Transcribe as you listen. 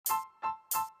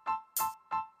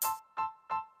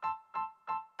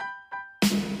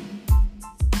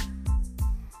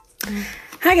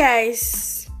Hi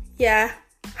guys. Yeah,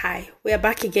 hi. We are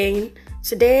back again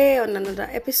today on another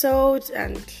episode,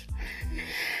 and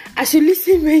as you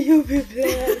listen, may you be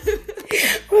blessed.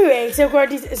 we were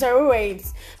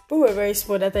very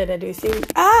small that time that they were saying,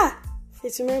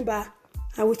 let's remember,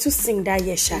 and we too sing that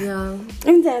yesha. Yeah.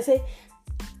 Every time I say,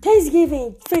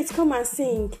 Thanksgiving, Faith, come and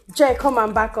sing. Joy, come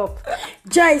and back up.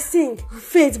 Joy, sing.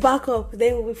 Faith, back up.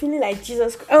 Then we'll be feeling like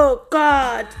Jesus. Oh,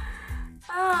 God.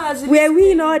 Were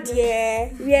we not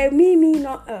there? Were me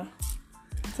not?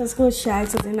 Let's go shy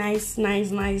to the nice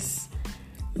memories.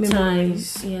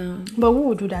 Yeah. But we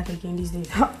will do that again these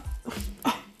days.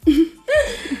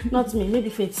 Not me. Maybe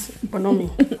Faith, but not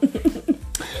me.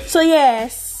 So,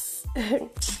 yes.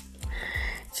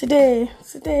 Today,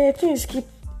 things keep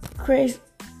crazy.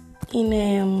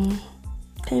 In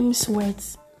Thames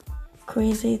words,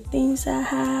 crazy things are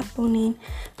happening.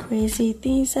 Crazy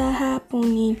things are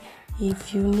happening.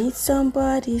 If you need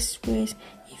somebody's grace,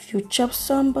 if you chop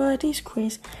somebody's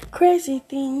grace, crazy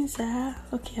things are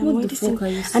okay. I'm already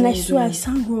singing, and I swear I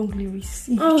sang wrong lyrics.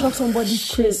 If you chop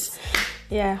somebody's grace,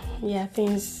 yeah,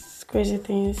 things, crazy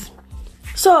things.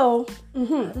 So, I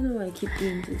don't know why I keep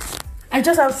doing this. I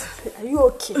just have. Are you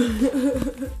okay?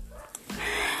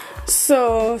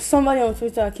 So somebody on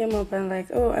Twitter came up and like,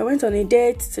 I went on a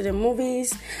date to the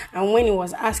movies, and when he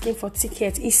was asking for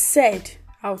tickets, he said,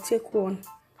 I'll take one,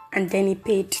 and then he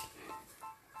paid.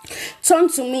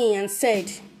 Turned to me and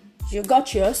said, you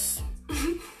got yours?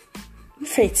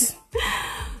 Faith.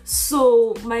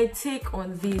 So my take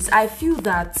on this, I feel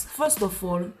that first of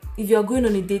all, if you are going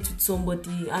on a date with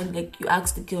somebody and like you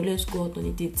ask the girl, let's go out on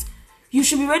a date, you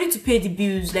should be ready to pay the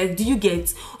bills. Like, do you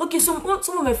get? Okay, some of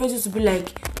my friends used to be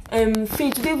like,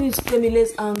 Faith, today we tell me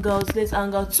let's hang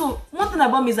out. So one thing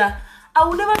about me is that I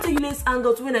will never tell you let's hang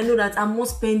out when I know that I'm not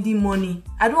spending money.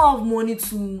 I don't have money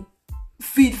to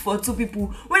feed for two people.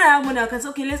 When I have money, I can say,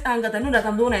 okay, let's hang out. I know that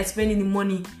I'm the one that's spending the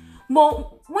money.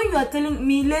 But when you are telling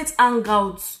me let's hang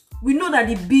out, we know that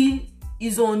the bill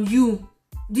is on you.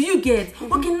 Do you get?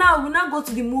 Mm-hmm. Okay, now we now go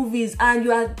to the movies and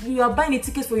you are buying a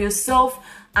ticket for yourself,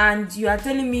 and you are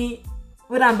telling me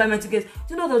whether I'm buying my tickets.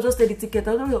 You know, I'll just take the ticket.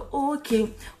 I'll be like, okay,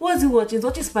 what's he watching? He's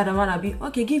watching Spider-Man. I'll be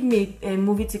okay, give me a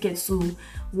movie ticket to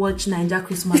watch Ninja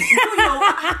Christmas.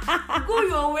 Go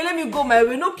your way, let me go my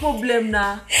way. No problem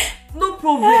now. No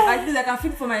problem. I think I can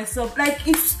feel for myself. Like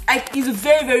it's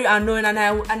very, very annoying, and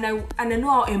I know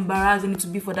how embarrassing it to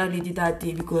be for that lady that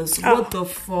day, because what the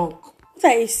fuck? What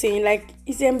are you saying? Like,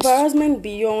 it's embarrassment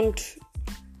beyond.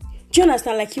 Do you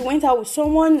understand? Like, you went out with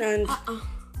someone and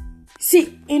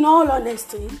see, in all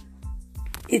honesty,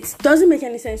 it doesn't make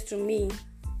any sense to me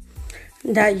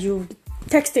that you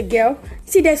text a girl.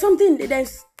 See,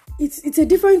 it's a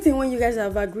different thing when you guys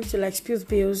have agreed to like split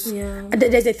bills. Yeah.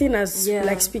 There's a thing as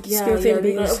like splitting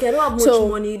bills. Okay, I don't have much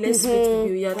money. Let's split the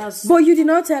bill. Yeah, that's. But you did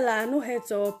not tell her, no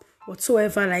heads up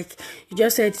whatsoever. Like, you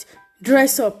just said,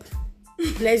 dress up,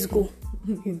 let's go.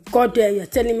 You got there, you're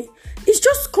telling me. It's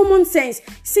just common sense.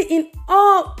 See,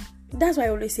 that's why I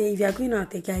always say, if you're going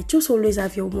out with a guy, just always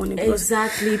have your money.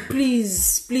 Exactly.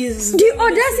 Please. The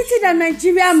audacity that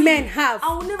Nigerian men have.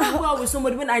 I will never go out with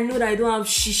somebody when I know that I don't have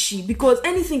shishi, because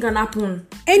anything can happen.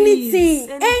 Anything.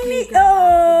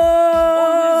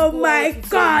 Oh my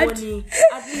God.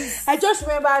 I just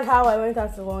remembered how I went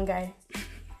out to one guy.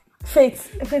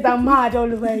 Faith, I'm mad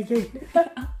all over again.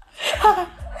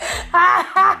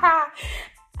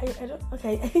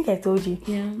 I think I told you.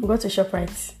 Yeah. We got to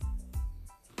ShopRite.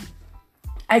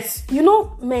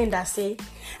 Men that say,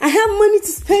 I have money to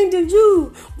spend on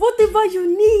you, whatever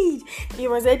you need. He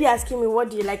was already asking me, what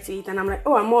do you like to eat? And I'm like,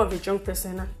 I'm more of a drunk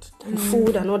person and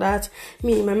food and all that.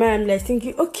 Me, in my mind, I'm like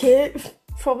thinking, okay,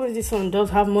 probably this one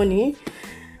does have money.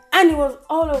 And it was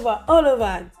all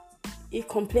over. He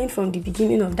complained from the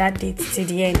beginning of that date to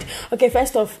the end. Okay,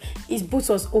 first off, his boot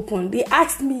was open. They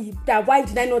asked me that why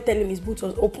did I not tell him his boot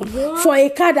was open? What? For a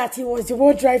car that he was the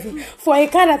one driving. For a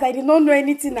car that I did not know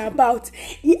anything about.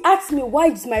 He asked me, why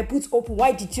is my boot open?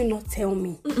 Why did you not tell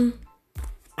me?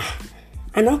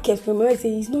 And I kept remembering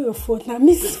saying, it's not your fault. Now,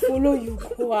 Mrs. Follow you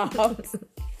go out.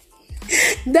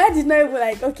 That did not even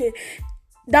like, okay.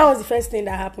 That was the first thing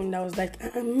that happened. I was like,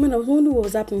 man, I was wondering what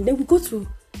was happening. Then we go to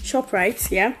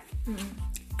ShopRite, yeah?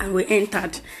 And we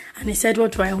entered, and he said,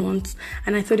 what do I want?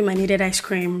 And I told him I needed ice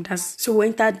cream. So we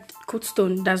entered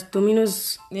Coldstone, that's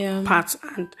Domino's part,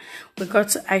 and we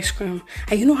got ice cream.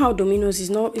 And you know how Domino's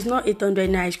is not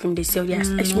 800 ice cream they sell.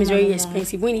 Yes, ice cream is very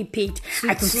expensive. When he paid,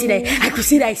 I could see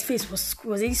that his face was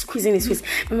really squeezing his face.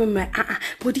 I'm like,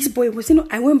 but this boy was,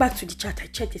 I went back to the chat, I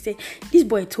checked, they said, this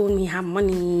boy told me he had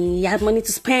money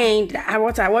to spend,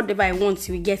 whatever I want,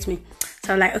 he will get me.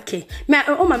 So I'm like, okay.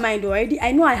 On my mind already,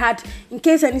 I know I had, in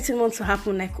case anything wants to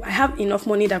happen, like I have enough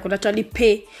money that I could actually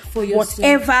pay for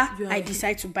whatever I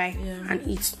decide to buy and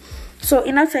eat. So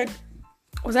in that said,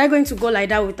 was I going to go like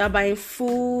that without buying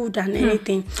food and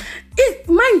anything?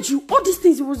 Mind you, all these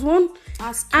things, it was one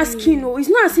asking. It's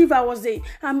not as if I was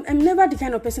I'm never the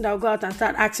kind of person that will go out and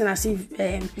start asking as if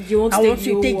I want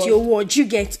to take your word. You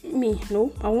get me?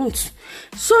 No, I won't.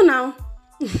 So now,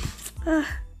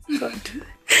 God.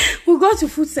 We got to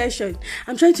food session.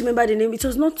 I'm trying to remember the name. It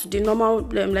was not the normal,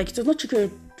 like it was not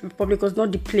Chicken Republic, it was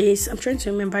not the place. I'm trying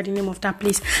to remember the name of that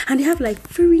place. And they have like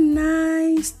very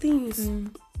nice things.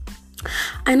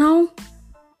 I now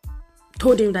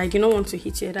told him that I did not want to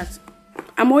eat here, that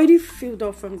I'm already filled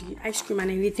up from the ice cream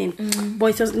and everything. But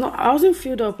it was not, I wasn't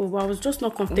filled up, but I was just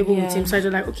not comfortable with him. So I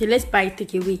was like, okay, let's buy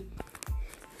takeaway.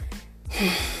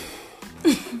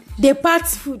 The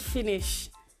parts food finish.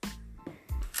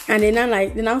 And they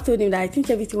now told him that I think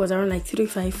everything was around like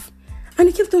 3,500. And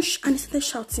he kept on and he started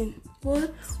shouting,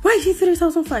 "What? Why is it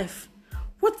 3,500?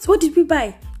 What did we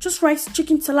buy? Just rice,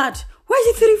 chicken, salad. Why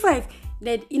is it 3,500?"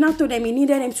 Then he now told them he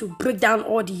needed them to break down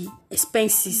all the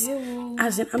expenses.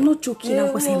 As in, I'm not joking,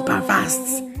 I was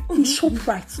embarrassed. In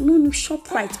ShopRite. No,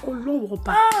 ShopRite. Oh, Lord,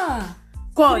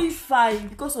 God. 3,500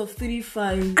 because of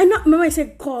 3,500. I know. Remember, I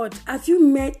said, God, have you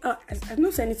met? I've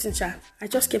not said anything, Sha. I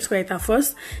just kept quiet at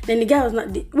first. Then the guy was not.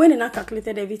 When he now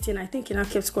calculated everything, I think he now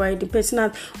kept quiet. The person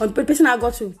I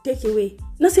got to take away.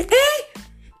 Now say,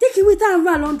 take away that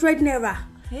 100 naira.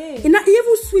 Hey. He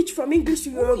even switch from English to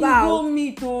Yoruba. You go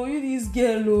meet, you this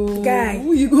girl, guy.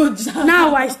 Who you go jam?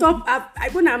 Now I stop.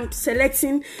 When I'm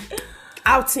selecting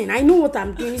outing, I know what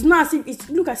I'm doing. It's not as if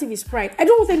look as if it's pride. I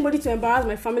don't want anybody to embarrass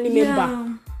my family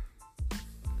member.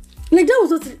 Like that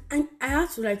was what I had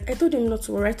to like. I told him not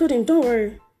to worry. I told him, don't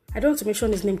worry. I don't want to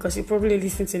mention his name because he probably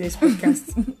listens to this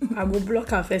podcast. I will block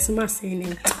her first. I'm not saying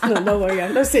him. No, don't worry.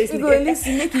 I'm not saying his name.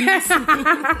 Listen, make him listen.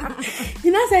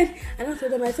 You know, I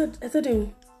told him. I told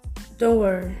him, don't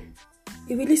worry.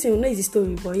 If you listen, we'll know his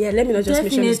story. But yeah, let me not just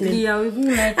mention his name. I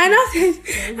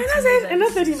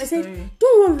told him, I said,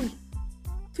 don't worry.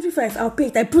 35, I'll pay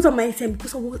it. I put on my FM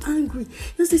because I was angry.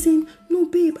 Just saying, no,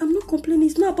 babe, I'm not complaining.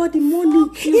 It's not about the money.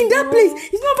 In that place,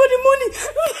 it's not about the money.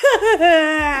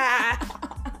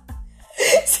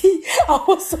 See, I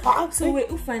was so angry. So wait,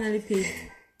 who finally paid?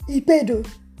 He paid though.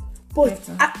 But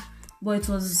it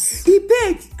was... He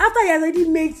paid after he had already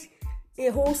made a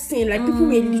whole scene. Like people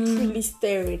were literally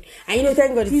staring. And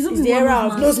thank God, it's the era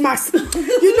of nose mask. You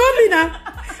know me now.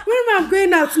 When I'm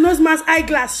going out, nose mask,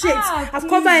 eyeglass, shades, I've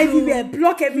covered everywhere,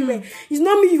 block everywhere. It's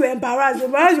not me you embarrass. You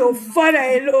embarrass your father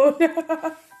alone.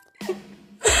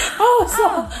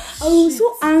 I was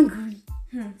so angry.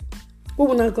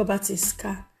 When I got back to his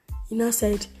car, he now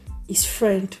said his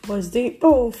friend was doing,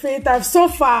 Faith, I've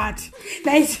suffered.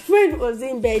 That his friend was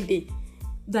doing birthday.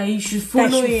 That you should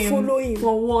follow him.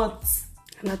 For what?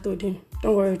 And I told him,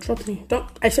 don't worry, drop me.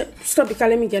 I said, stop the car,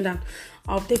 let me get down.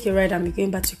 I'll take a ride and be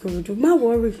going back to Kurudu. Don't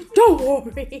worry.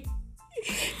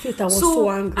 Faith, I was so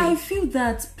angry. I feel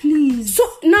that, please. So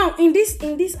now, in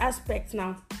this aspect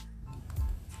now,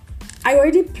 I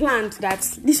already planned that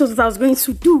this was what I was going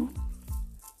to do.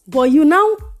 But you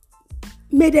now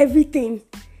made everything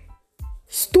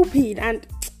stupid. And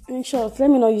in short, let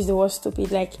me not use the word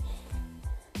stupid. Like,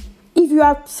 if you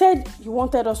had said you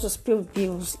wanted us to split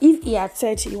bills, if he had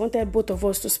said he wanted both of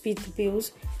us to split the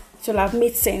bills, it would have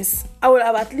made sense. I would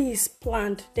have at least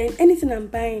planned. Then anything I'm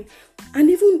buying, and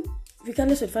even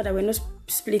regardless of the fact that we're not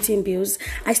splitting bills,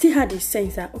 I still had a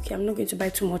sense that, okay, I'm not going to buy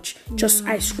too much, just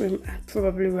ice cream and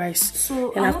probably rice.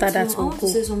 So and after that, I want to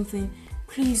say something.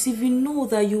 Please, if you know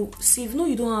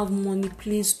you don't have money,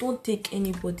 please don't take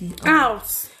anybody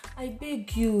out. I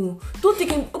beg you, don't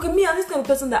take him. Okay, me, I'm this kind of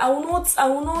person that I will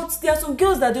not. There are some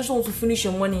girls that just want to finish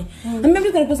your money. I'm maybe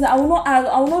the kind of person that I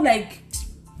will not like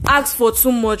ask for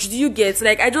too much. Do you get?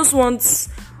 Like, I just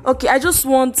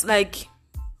want like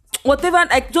whatever,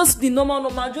 like just the normal.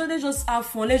 Let's just have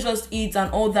fun, let's just eat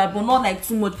and all that, but not like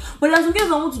too much. But there are some girls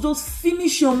that want to just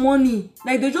finish your money.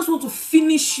 Like, they just want to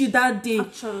finish you that day.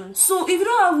 Actually. So if you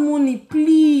don't have money,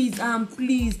 please, I'm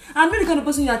not the kind of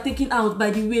person you are taking out, by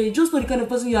the way. Just not the kind of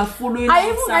person you are following. I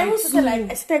even said,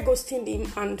 like, I started ghosting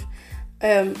him, and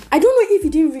I don't know if he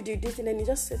didn't read this, and then he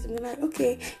just said something like,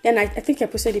 okay. Then I think I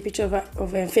posted a picture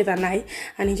of Faith and I,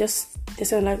 and they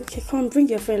said like, okay, come bring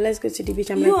your friend, let's go to the beach.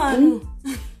 I'm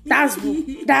that's me.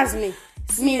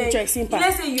 Me and Joy Simple.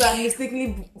 Let's say you are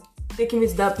mistakenly taking me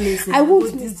to that place. I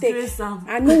won't mistake.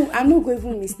 I know I'm not going to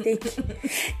mistake.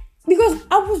 Because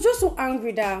I was just so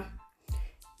angry that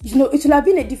You know, it would have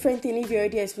been a different thing if you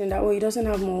already explained that, oh, he doesn't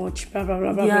have much, blah, blah,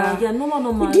 blah, blah, Yeah, blah. yeah,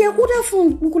 normal. There would have,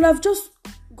 we could have just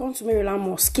gone to Maryland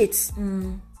Mall, skates.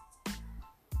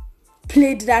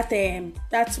 Played that,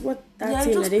 that's what that Yeah,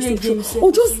 thing just that they play used to games, throw.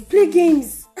 Oh, just play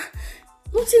games.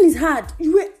 Nothing is hard.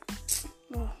 You were...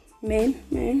 Oh, man.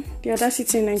 The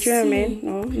audacity in Nigeria, man.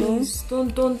 No. Please,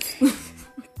 don't.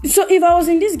 So if I was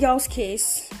in this girl's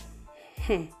case,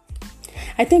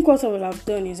 I think what I would have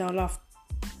done is I'll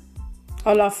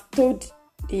have told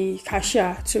the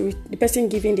cashier, the person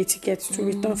giving the ticket, to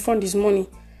return fund his money.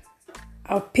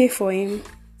 I'll pay for him,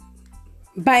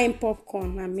 buy him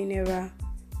popcorn and mineral,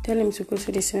 tell him to go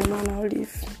to the cinema, and I'll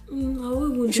leave. I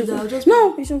wouldn't do that.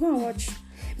 No, he should go and watch.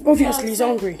 Obviously, he's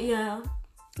hungry. Yeah.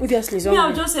 Obviously, he's hungry.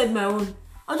 I'll just said my own.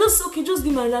 Just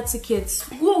give me that ticket.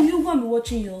 Go, you go and be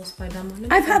watching your Spider-Man.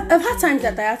 I've had times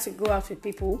that I had to go out with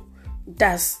people,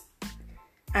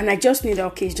 and I just knew that,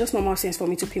 okay, it's just normal sense for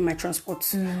me to pay my transport.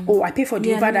 Oh, I pay for the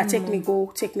Uber that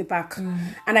take me back.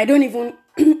 And I don't even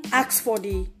ask for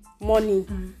the money.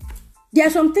 There are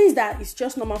some things that it's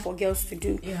just normal for girls to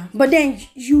do. Yeah. But then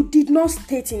you did not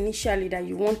state initially that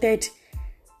you wanted...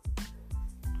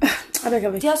 I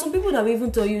beg. There are some people that will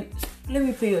even tell you, let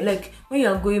me pay you. Like, when you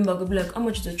are going back, you'll be like, how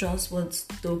much is the transport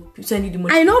to send you the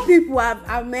money? I know people,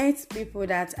 I've met people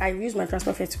that I use my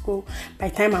transport fare to go. By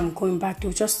the time I'm going back,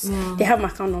 they have my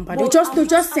account number. They'll just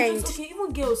send. Okay,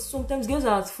 even girls, sometimes girls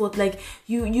are at fault. Like,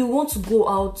 you want to go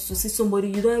out to see somebody,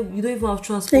 you don't even have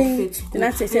transport fare to go.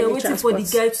 You're waiting for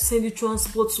the guy to send you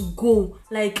transport to go.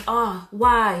 Like,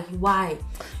 why?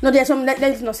 No, there's some,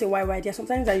 let's not say why. There's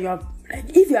sometimes that you are,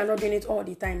 like, if you are not doing it all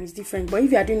the time, it's different. But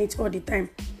if you are doing it all the time,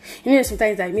 you know,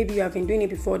 sometimes that maybe you have been doing it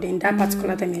before, then that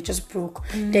particular time you're just broke.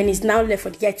 Then it's now left for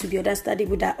the guy to be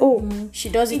understandable that, she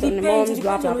does it on the moms,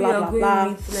 blah, blah, blah,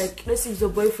 blah. Like, let's say it's your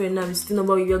boyfriend now, it's still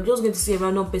about you. You're just going to see a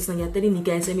random person and you're telling the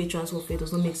guy, send me transfer fare. It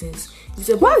does not make sense. If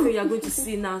your boyfriend you're going to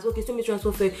see now, okay, send me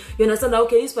transfer fare. You understand that,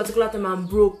 okay, this particular time I'm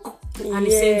broke and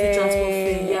he sends you transfer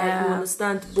fare. Yeah, you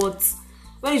understand. But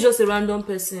when it's just a random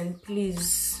person,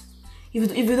 please.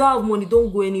 If you don't have money,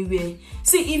 don't go anywhere.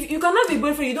 See, if you cannot be a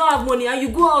boyfriend, you don't have money, and you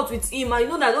go out with him, and you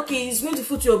know that, okay, he's going to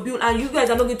foot your bill, and you guys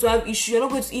are not going to have issue, you're not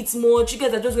going to eat much, you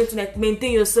guys are just going to, like,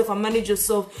 maintain yourself and manage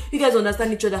yourself. You guys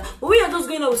understand each other. But when you're just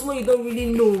going out with someone you don't really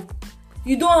know,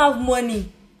 you don't have money,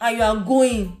 and you are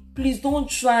going, please don't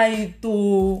try it,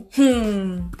 though.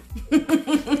 In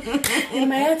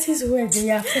my auntie's words,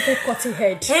 they are fucking cutting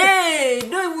head. Hey,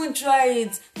 don't even try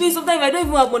it. Please, sometimes I don't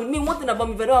even have money. One thing about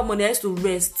me, if I don't have money, I used to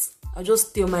rest. I'll just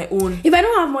stay on my own. If I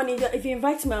don't have money, if you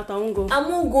invite me out, I won't go. I'm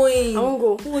not going. I won't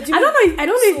go. I don't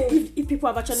know if people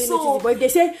have actually noticed it, but if they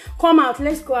say, come out,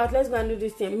 let's go and do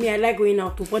this thing. Me, I like going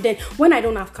out too. But then when I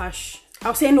don't have cash,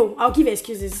 I'll say no. I'll give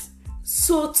excuses.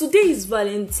 So today is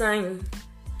Valentine.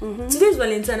 Today is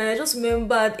Valentine, and I just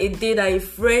remembered a day that a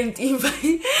female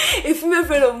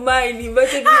friend of mine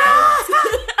invited me out.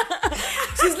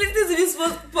 She's listening to this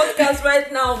podcast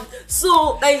right now.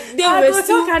 So, like, she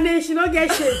don't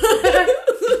get shit.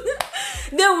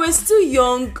 Then we're still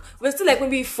young. We're still like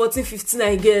maybe 14, 15,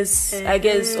 I guess,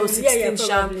 or 16,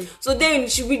 probably. So then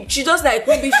she just like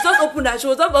maybe she just opened that. She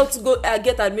was about to go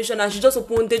get admission, and they just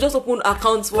opened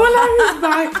accounts for her.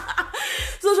 Back.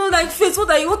 So she was like, Faith, what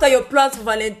are your plans for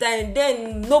Valentine?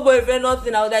 Then no boyfriend,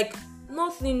 nothing. I was like,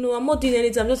 nothing, no, I'm not doing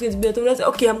anything. I'm just going to be at home. I said,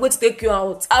 okay, I'm going to take you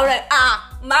out. I was like,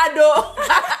 Mado.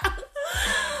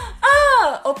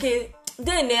 Okay.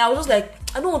 Then I was just like,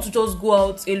 I don't want to just go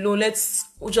out alone. Let's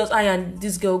just I and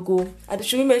this girl go.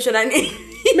 Should we mention her name?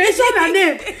 Mention her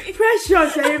name.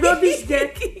 Precious, a rubbish girl.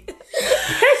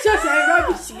 Precious, a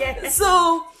rubbish girl.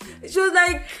 So she was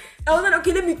like, I was like,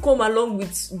 okay, let me come along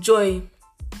with Joy.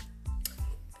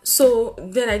 So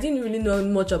then I didn't really know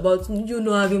much about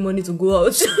not having money to go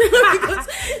out because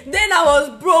then I was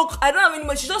broke. I don't have any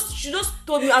money. She just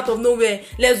told me out of nowhere,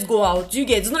 let's go out. You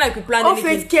get, it's not like we planned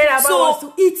anything. Care about was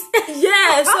to eat.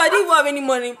 Yeah, so I didn't even have any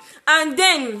money. And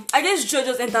then I guess Joy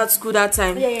just entered school that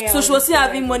time. Yeah, so she was still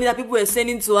having money that people were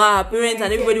sending to her parents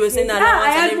and everybody was sending her.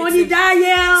 I had money that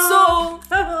year. So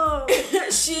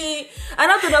and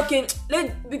I thought, okay,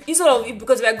 instead of,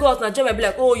 because if I go out now, Joy might be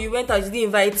like, oh, you went out, you didn't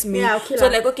invite me. Yeah, okay. So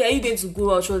like, okay, are you going to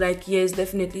go out? She was like, yes,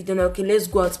 definitely. Then okay, let's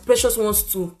go out. Precious wants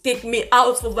to take me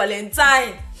out for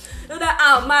Valentine. So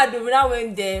that mad, we now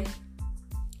went there.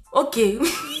 Okay.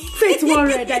 Faith wore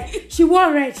red. Like, she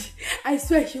wore red. I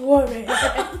swear she wore red.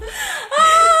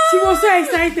 She was so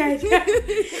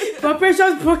excited. But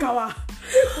Precious broke our.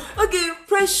 Okay,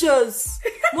 Precious.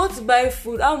 Want to buy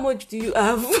food? How much do you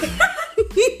have?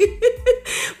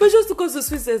 Precious took us to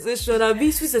Sweet Sensation.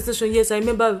 Sweet Sensation, yes, I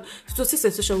remember. It was Sweet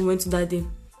Sensation we went to that day.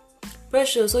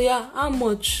 Precious, so yeah, how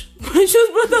much? Precious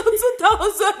brought out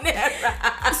 2,000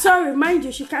 naira. Sorry, mind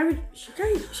you, she carried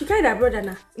her brother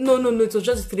now. No, it was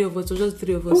just the three of us.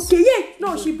 Okay, yeah.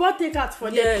 No, she bought takeout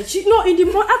for them. In the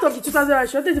month out of the 2,000,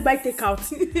 she wanted to buy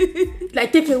takeout.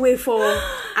 Like take away for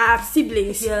our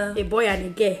siblings, a boy and a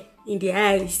girl in the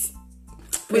house.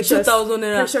 With 2,000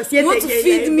 naira. Precious, you want to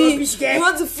feed me? You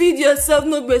want to feed yourself?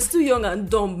 No, but it's too young and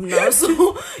dumb now. So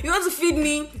you want to feed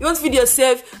me? You want to feed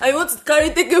yourself? And you want to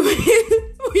take away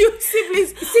your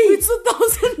siblings with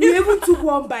 2,000 naira? You even took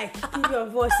one bike. Give your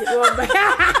voice one bike.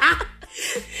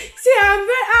 See, I'm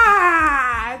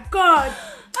very God.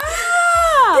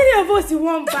 Three of us in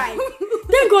one bike.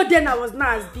 Thank God then I was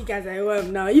not as big as I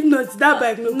am now. If not, that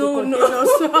bike no.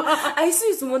 I still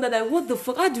used to wonder like, what the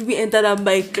fuck? How did we enter that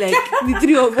bike? Like the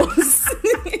three of us.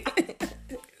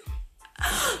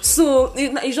 So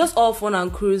it's just all fun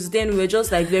and cruise. Then we were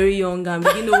just like very young and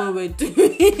we didn't know what we were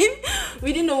doing.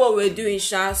 We didn't know what we were doing,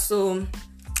 Sha. So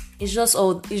it's just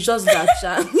that,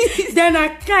 Sha. Then our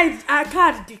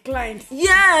card declined.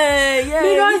 Yeah.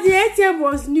 Because the ATM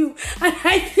was new. And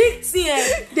I think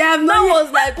they have not. That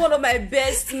was like one of my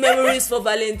best memories for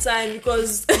Valentine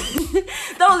because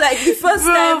that was like the first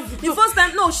time. No,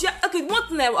 one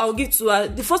thing I'll give to her.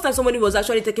 The first time somebody was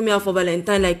actually taking me out for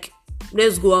Valentine, like,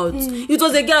 let's go out. It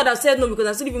was a girl that said no because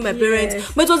I'm still living with my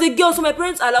parents. But it was a girl, so my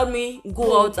parents allowed me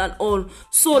go out and all.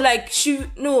 So like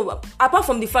apart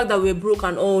from the fact that we were broke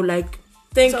and all, like,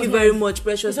 thank you very much,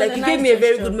 Precious. Like you gave me a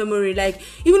very good memory. Like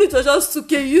even if it was just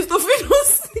 2K, you used to feed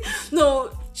us. No,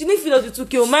 she didn't feed us with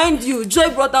 2K. Mind you,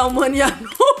 Joy brought out money and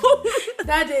all.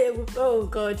 That day, oh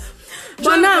God.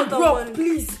 But now broke,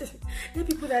 please.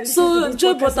 So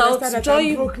Joy brought out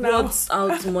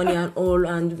money and all,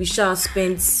 and we shall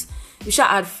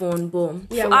had fun, but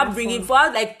for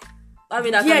her like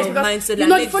having that kind of mindset. You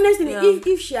know, the funniest thing is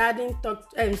if she hadn't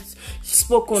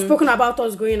spoken about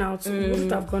us going out, we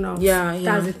wouldn't have gone out. Yeah.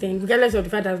 That's the thing. Regardless of the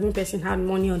fact that one person had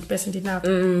money or the person didn't have.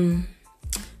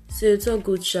 So it's all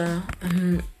good, Sha.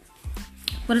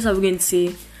 What else are we going to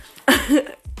say?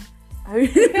 I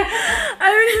really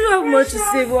don't have much to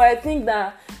say, but I think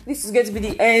that this is going to be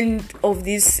the end of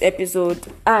this episode.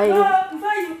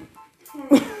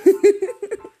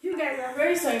 You guys, I'm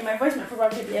very sorry. My voice might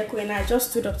probably be echoing. I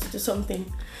just stood up to do something.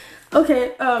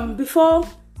 Okay. Before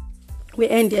we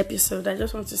end the episode, I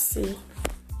just want to say,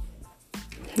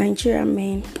 Nigerian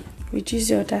men, reduce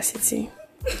your audacity.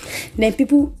 Then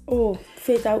people,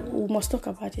 Faith, we must talk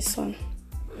about this one.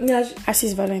 As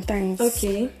is Valentine's.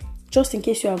 Okay. Just in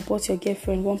case you have bought your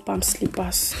girlfriend one palm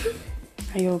slippers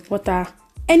and you bought her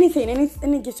anything,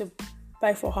 any gift you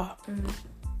buy for her.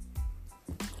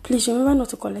 Please remember not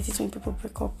to collect it when people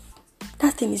break up.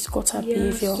 That thing is gutter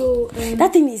behavior. So,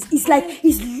 that thing is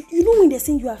you know when they're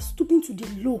saying you are stooping to the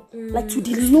low, like to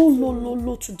the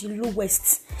low to the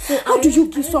lowest. So how do you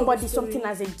give somebody something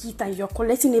as a gift and you're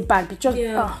collecting it back? Because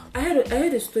I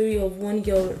heard a story of one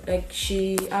girl, like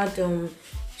she had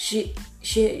she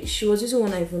was using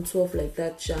one iPhone 12 like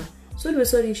that, Sha. So all of a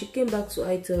sudden she came back to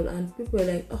ITEL and people were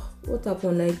like, oh, what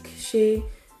happened? Like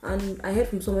and I heard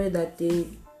from somebody that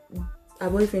her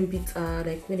boyfriend beat her,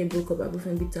 like when they broke up, her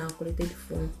boyfriend beat her and collected the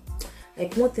phone.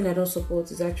 Like one thing I don't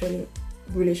support is actually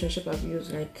relationship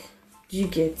abuse. Like, do you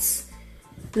get?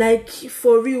 Like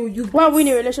for real, why we in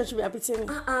a relationship we are beating?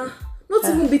 Not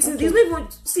even beating. Okay. It's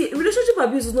not even relationship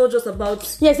abuse is not just about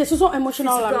it's also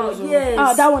emotional abuse.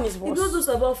 Yes. That one is worse. It's not just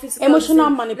about physical. Emotional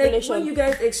manipulation. Like when you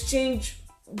guys exchange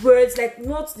words, like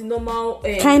not the normal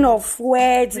kind of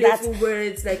words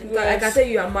words like I can tell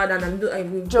you are mad and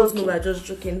I'm just know we're just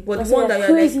joking, but the one that you're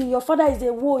crazy, like, your father is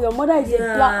a wall, your mother is a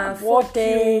black water.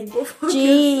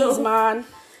 Jeez, man.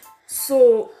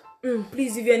 So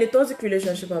please, if you're in a toxic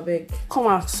relationship, I beg, come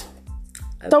out.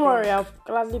 Don't worry, I'll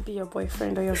gladly be your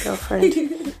boyfriend or your girlfriend.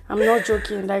 I'm not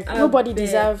joking. Like nobody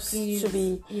deserves to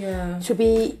be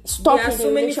stuck in a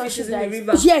relationship.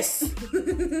 Yes.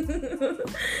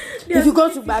 If you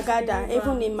go to Bagada,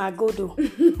 even in Magodo,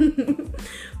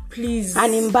 please,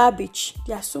 and in Bar Beach,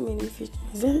 there are so many fish.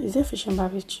 Is there fish in Bar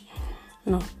Beach?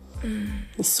 No,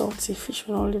 it's salty fish.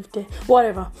 We don't live there.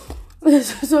 Whatever.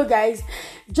 So guys,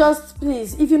 just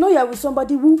please, if you know you're with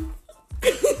somebody who.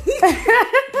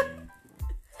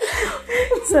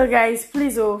 So guys,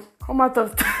 please come out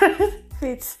of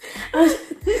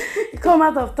come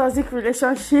out of toxic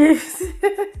relationships.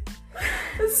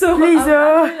 So please,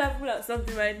 I'm laughing at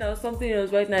something right now. Something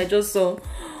else right now I just saw.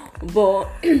 But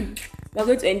we're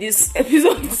going to end this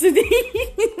episode today.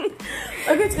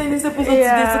 We're going to end this episode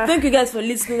today. So thank you guys for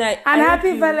listening. And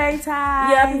happy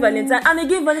Valentine. Yeah, happy Valentine. And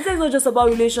again, Valentine is not just about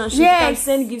relationships. Yes. You can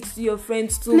send gifts to your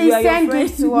friends too. Please send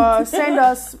gifts to us. Send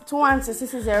us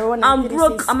 21601. I'm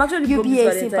broke. I'm actually broke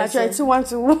this Valentine's.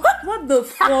 212. What the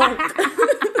fuck?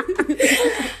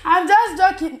 I'm just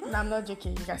joking. No, I'm not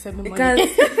joking. You can send me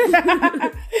money.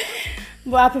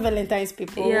 But happy Valentine's,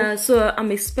 people. Yeah, so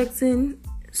I'm expecting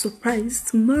surprise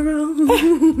tomorrow.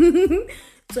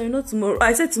 Sorry, not tomorrow.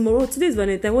 I said tomorrow. Today's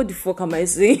Valentine. What the fuck am I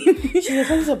saying? She's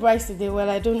expecting surprise today. Well,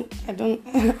 I don't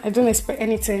expect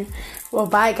anything. Well,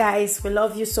 bye guys. We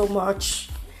love you so much,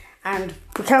 and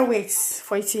we can't wait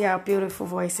for you to hear our beautiful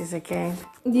voices again.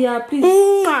 Yeah, please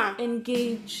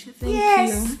engage.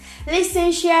 Thank you.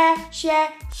 Listen, share.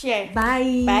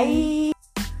 Bye. Bye.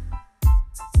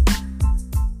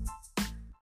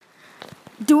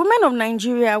 The women of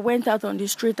Nigeria went out on the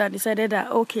street and decided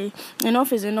that, okay,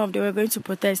 enough is enough. They were going to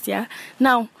protest, yeah?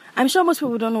 Now, I'm sure most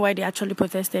people don't know why they actually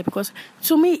protested, because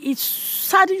to me, it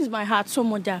saddens my heart so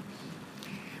much that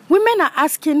women are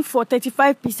asking for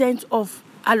 35% of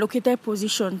allocated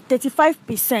position.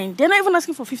 35%. They're not even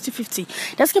asking for 50-50.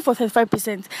 They're asking for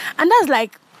 35%. And that's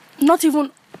like not even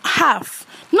half,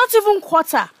 not even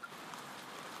quarter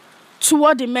to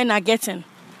what the men are getting.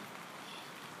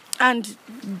 And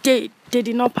they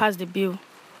did not pass the bill.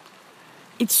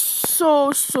 It's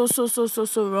so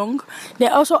wrong. They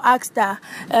also asked that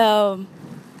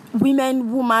women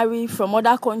who marry from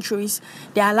other countries,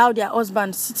 they allow their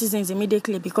husbands citizens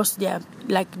immediately because they are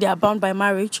bound by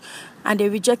marriage, and they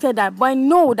rejected that. But I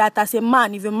know that as a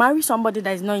man, if you marry somebody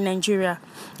that is not in Nigeria,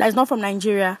 that is not from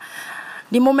Nigeria,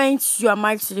 the moment you are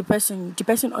married to the person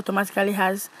automatically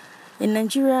has a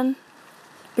Nigerian,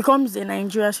 becomes a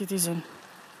Nigerian citizen.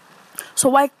 So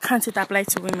why can't it apply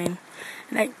to women?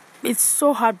 Like, it's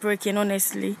so heartbreaking,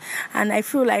 honestly. And I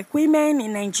feel like women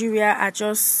in Nigeria are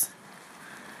just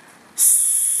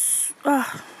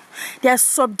they are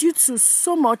subdued to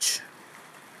so much,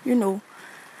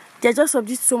 they're just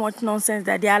subdued to so much nonsense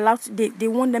that they're allowed to, they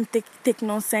want them to take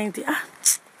nonsense.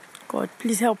 God,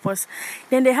 please help us.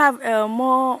 Then they have the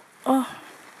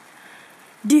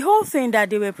whole thing that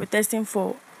they were protesting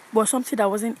for was something that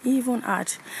wasn't even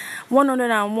hard.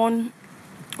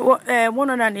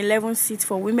 111 seats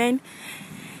for women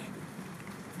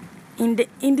in the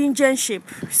indigenship,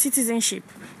 citizenship,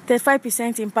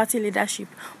 35% in party leadership,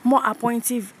 more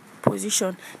appointive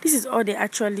position. This is all they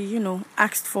actually,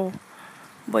 asked for.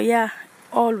 But yeah,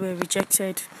 all were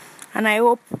rejected. And I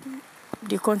hope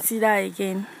they consider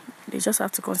again. They just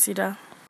have to consider.